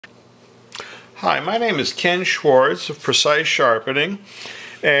Hi, my name is Ken Schwartz of Precise Sharpening,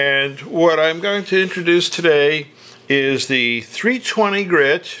 and what I'm going to introduce today is the 320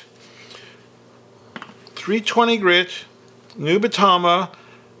 grit Nubatama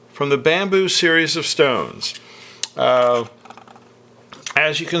from the Bamboo series of stones. As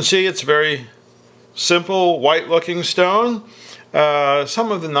you can see, it's a very simple white looking stone.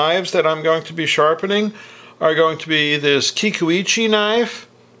 Some of the knives that I'm going to be sharpening are going to be this Kikuichi knife,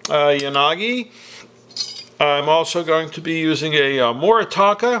 Yanagi. I'm also going to be using a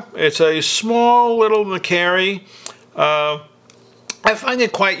Moritaka. It's a small little nakiri. I find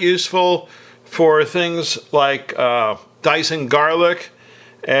it quite useful for things like dicing garlic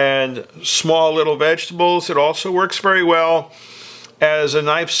and small little vegetables. It also works very well as a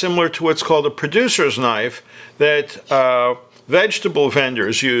knife similar to what's called a producer's knife that vegetable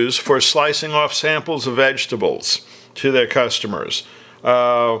vendors use for slicing off samples of vegetables to their customers.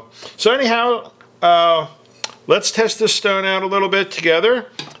 So anyhow, let's test this stone out a little bit together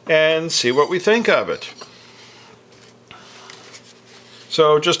and see what we think of it.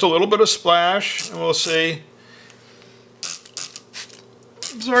 So just a little bit of splash, and we'll see.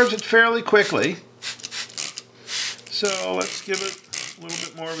 Absorbs it fairly quickly. So let's give it a little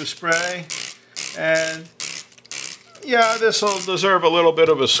bit more of a spray. And yeah, this will deserve a little bit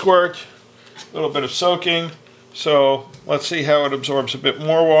of a squirt, a little bit of soaking. So let's see how it absorbs a bit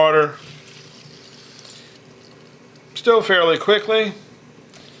more water. Still fairly quickly.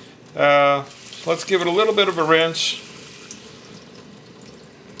 Let's give it a little bit of a rinse.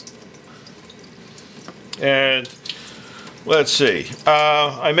 And let's see.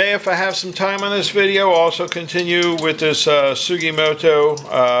 I may, if I have some time on this video, also continue with this Sugimoto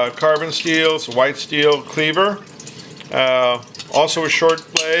carbon steel. It's a white steel cleaver. Also a short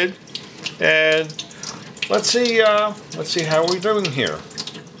blade. And let's see how we're doing here.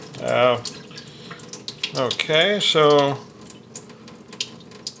 Okay, so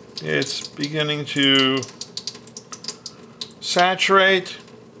it's beginning to saturate.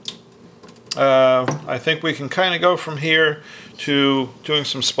 I think we can kind of go from here to doing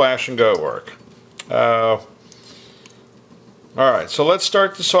some splash and go work. Alright, so let's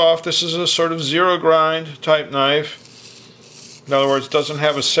start this off. This is a sort of zero grind type knife. In other words, it doesn't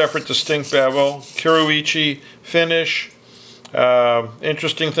have a separate distinct bevel. Kuroichi finish.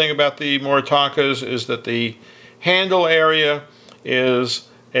 Interesting thing about the Moritakas is that the handle area is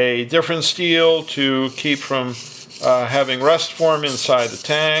a different steel to keep from having rust form inside the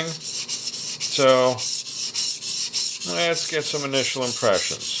tang. So let's get some initial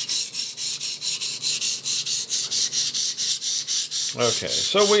impressions. Okay,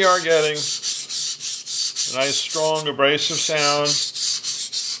 so we are getting a nice strong abrasive sound.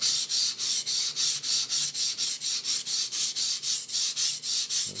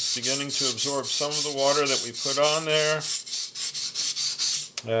 It's beginning to absorb some of the water that we put on there.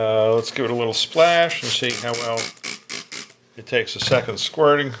 Let's give it a little splash and see how well it takes a second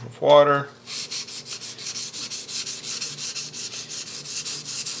squirting of water.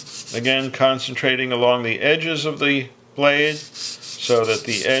 Again, concentrating along the edges of the blade so that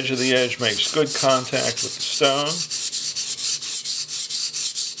the edge of the edge makes good contact with the stone.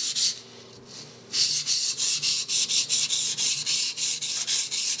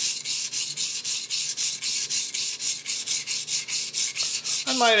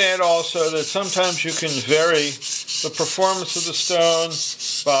 I might add also that sometimes you can vary the performance of the stone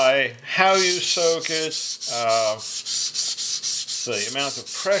by how you soak it, the amount of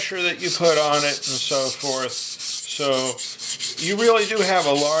pressure that you put on it, and so forth. So you really do have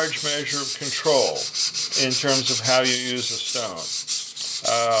a large measure of control in terms of how you use a stone.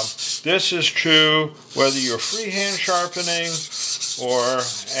 This is true whether you're freehand sharpening or,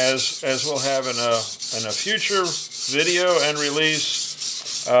 as we'll have in a future video and release,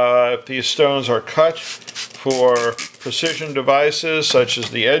 if these stones are cut for precision devices such as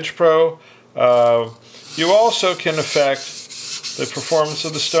the Edge Pro. You also can affect the performance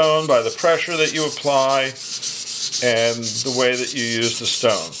of the stone by the pressure that you apply and the way that you use the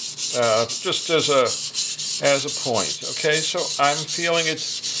stone. Just as a point. Okay, so I'm feeling it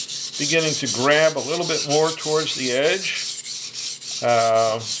beginning to grab a little bit more towards the edge.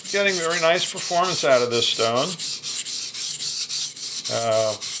 Getting very nice performance out of this stone.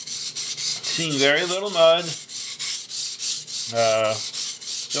 Seeing very little mud.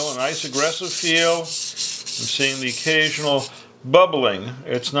 Still a nice aggressive feel. I'm seeing the occasional bubbling.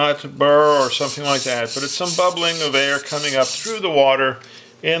 It's not burr or something like that, but it's some bubbling of air coming up through the water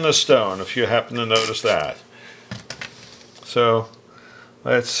in the stone, if you happen to notice that. So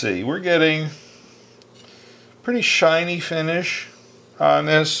let's see, we're getting a pretty shiny finish on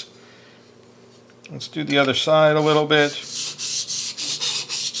this. Let's do the other side a little bit.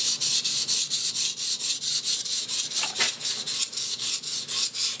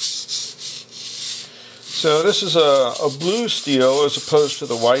 So this is a blue steel as opposed to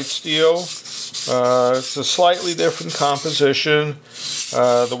the white steel. It's a slightly different composition.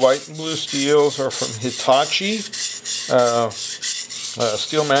 The white and blue steels are from Hitachi, a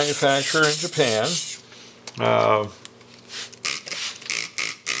steel manufacturer in Japan.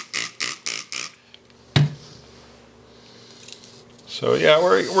 So yeah,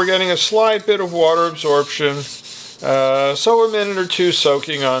 we're getting a slight bit of water absorption. So a minute or two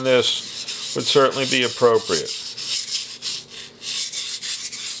soaking on this would certainly be appropriate.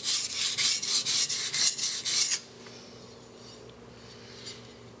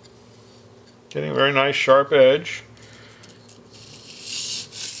 Getting a very nice sharp edge.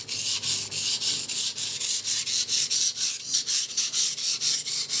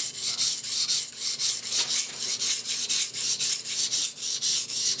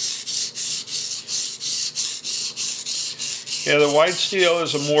 Yeah, the white steel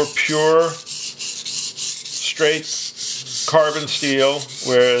is a more pure, straight carbon steel,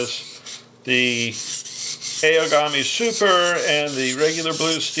 whereas the Aogami Super and the regular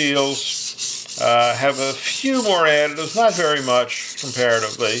blue steels have a few more additives, not very much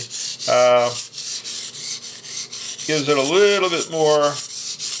comparatively. Gives it a little bit more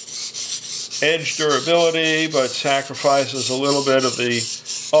edge durability, but sacrifices a little bit of the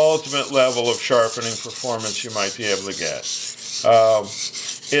ultimate level of sharpening performance you might be able to get.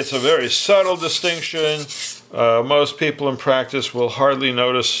 It's a very subtle distinction. Most people in practice will hardly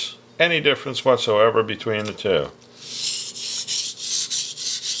notice any difference whatsoever between the two.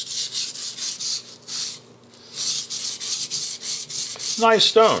 Nice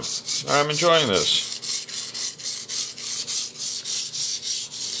stone. I'm enjoying this.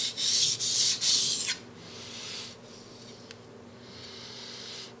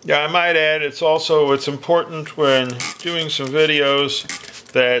 Yeah, I might add, it's important when doing some videos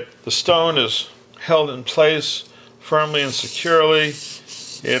that the stone is held in place firmly and securely.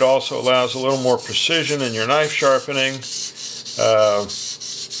 It also allows a little more precision in your knife sharpening.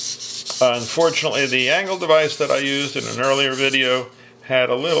 Unfortunately, the angle device that I used in an earlier video had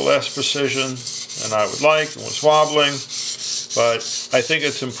a little less precision than I would like and was wobbling, but I think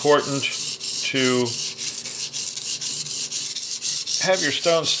it's important to have your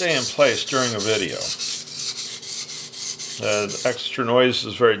stone stay in place during a video. Extra noise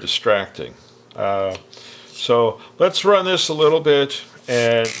is very distracting. So let's run this a little bit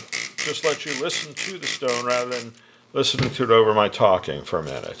and just let you listen to the stone rather than listening to it over my talking for a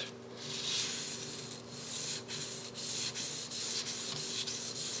minute.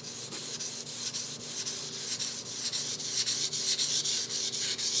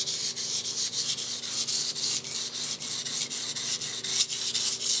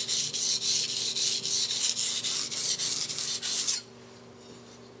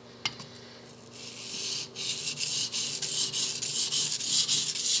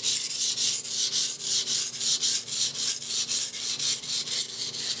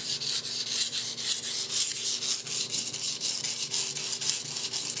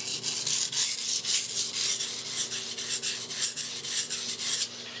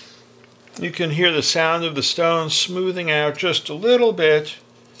 You can hear the sound of the stone smoothing out just a little bit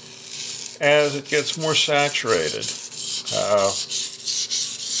as it gets more saturated.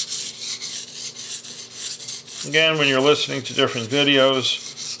 Again, when you're listening to different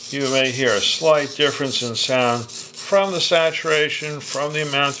videos, you may hear a slight difference in sound from the saturation, from the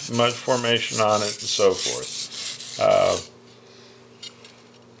amount of mud formation on it, and so forth.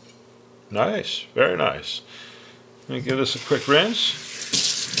 Nice, very nice. Let me give this a quick rinse.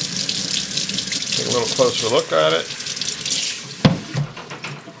 Take a little closer look at it.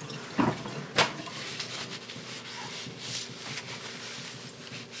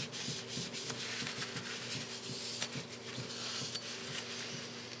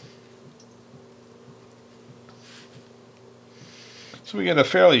 So we get a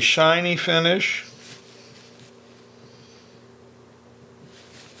fairly shiny finish.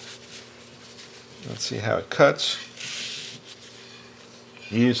 Let's see how it cuts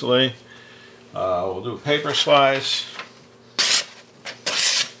easily. We'll do a paper slice.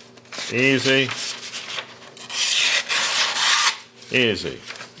 Easy. Easy.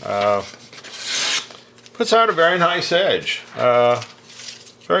 Puts out a very nice edge.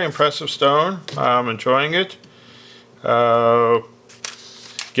 Very impressive stone. I'm enjoying it.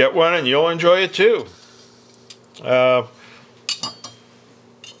 Get one and you'll enjoy it too.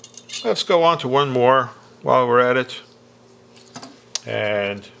 Let's go on to one more while we're at it.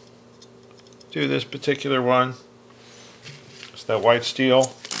 And do this particular one. It's that white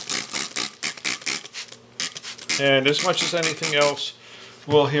steel. And as much as anything else,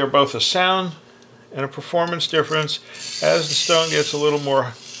 we'll hear both a sound and a performance difference as the stone gets a little more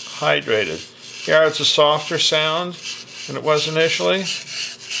hydrated. Here it's a softer sound than it was initially.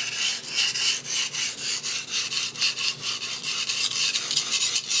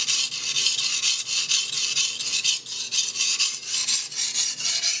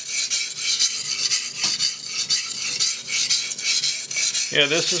 Yeah,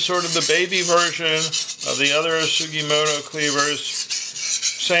 this is sort of the baby version of the other Sugimoto cleavers.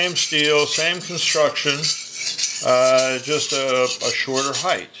 Same steel, same construction, just a shorter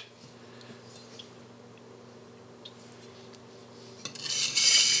height.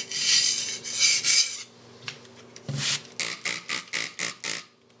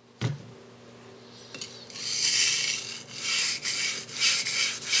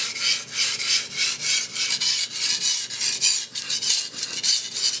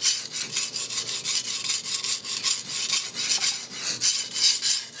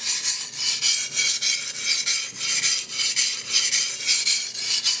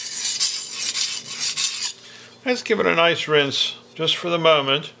 Let's give it a nice rinse just for the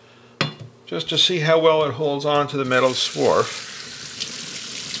moment, just to see how well it holds on to the metal swarf.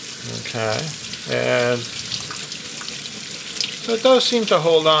 Okay, and so it does seem to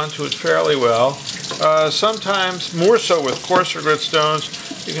hold on to it fairly well. Sometimes, more so with coarser grit stones,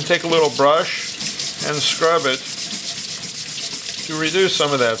 you can take a little brush and scrub it to reduce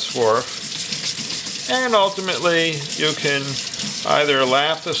some of that swarf. And ultimately, you can either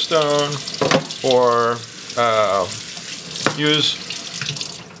lap the stone or use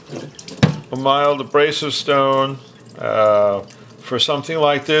a mild abrasive stone. For something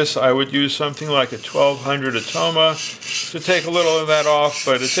like this, I would use something like a 1200 Atoma to take a little of that off,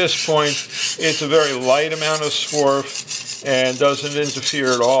 but at this point it's a very light amount of swarf and doesn't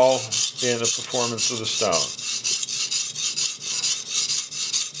interfere at all in the performance of the stone.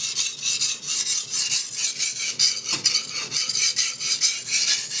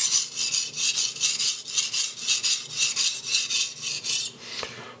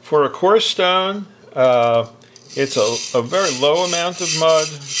 For a coarse stone, it's a very low amount of mud,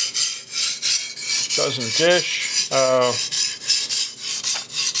 doesn't dish. I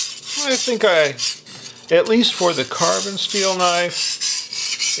think at least for the carbon steel knife,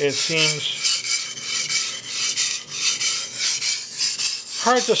 it seems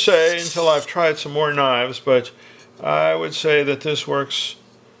hard to say until I've tried some more knives, but I would say that this works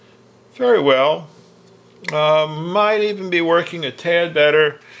very well. Might even be working a tad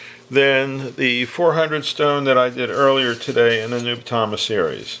better than the 400 stone that I did earlier today in the Nubatama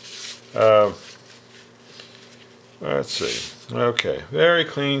series. Let's see. Okay, very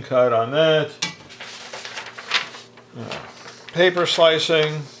clean cut on that. Paper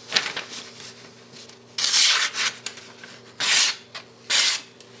slicing.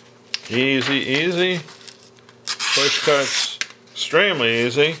 Easy, easy. Push cuts, extremely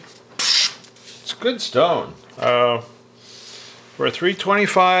easy. It's a good stone. For a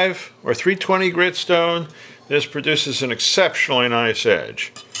 325 or 320 grit stone, this produces an exceptionally nice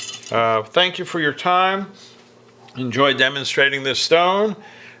edge. Thank you for your time. Enjoy demonstrating this stone,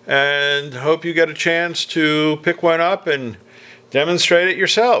 and hope you get a chance to pick one up and demonstrate it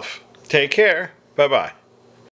yourself. Take care. Bye-bye.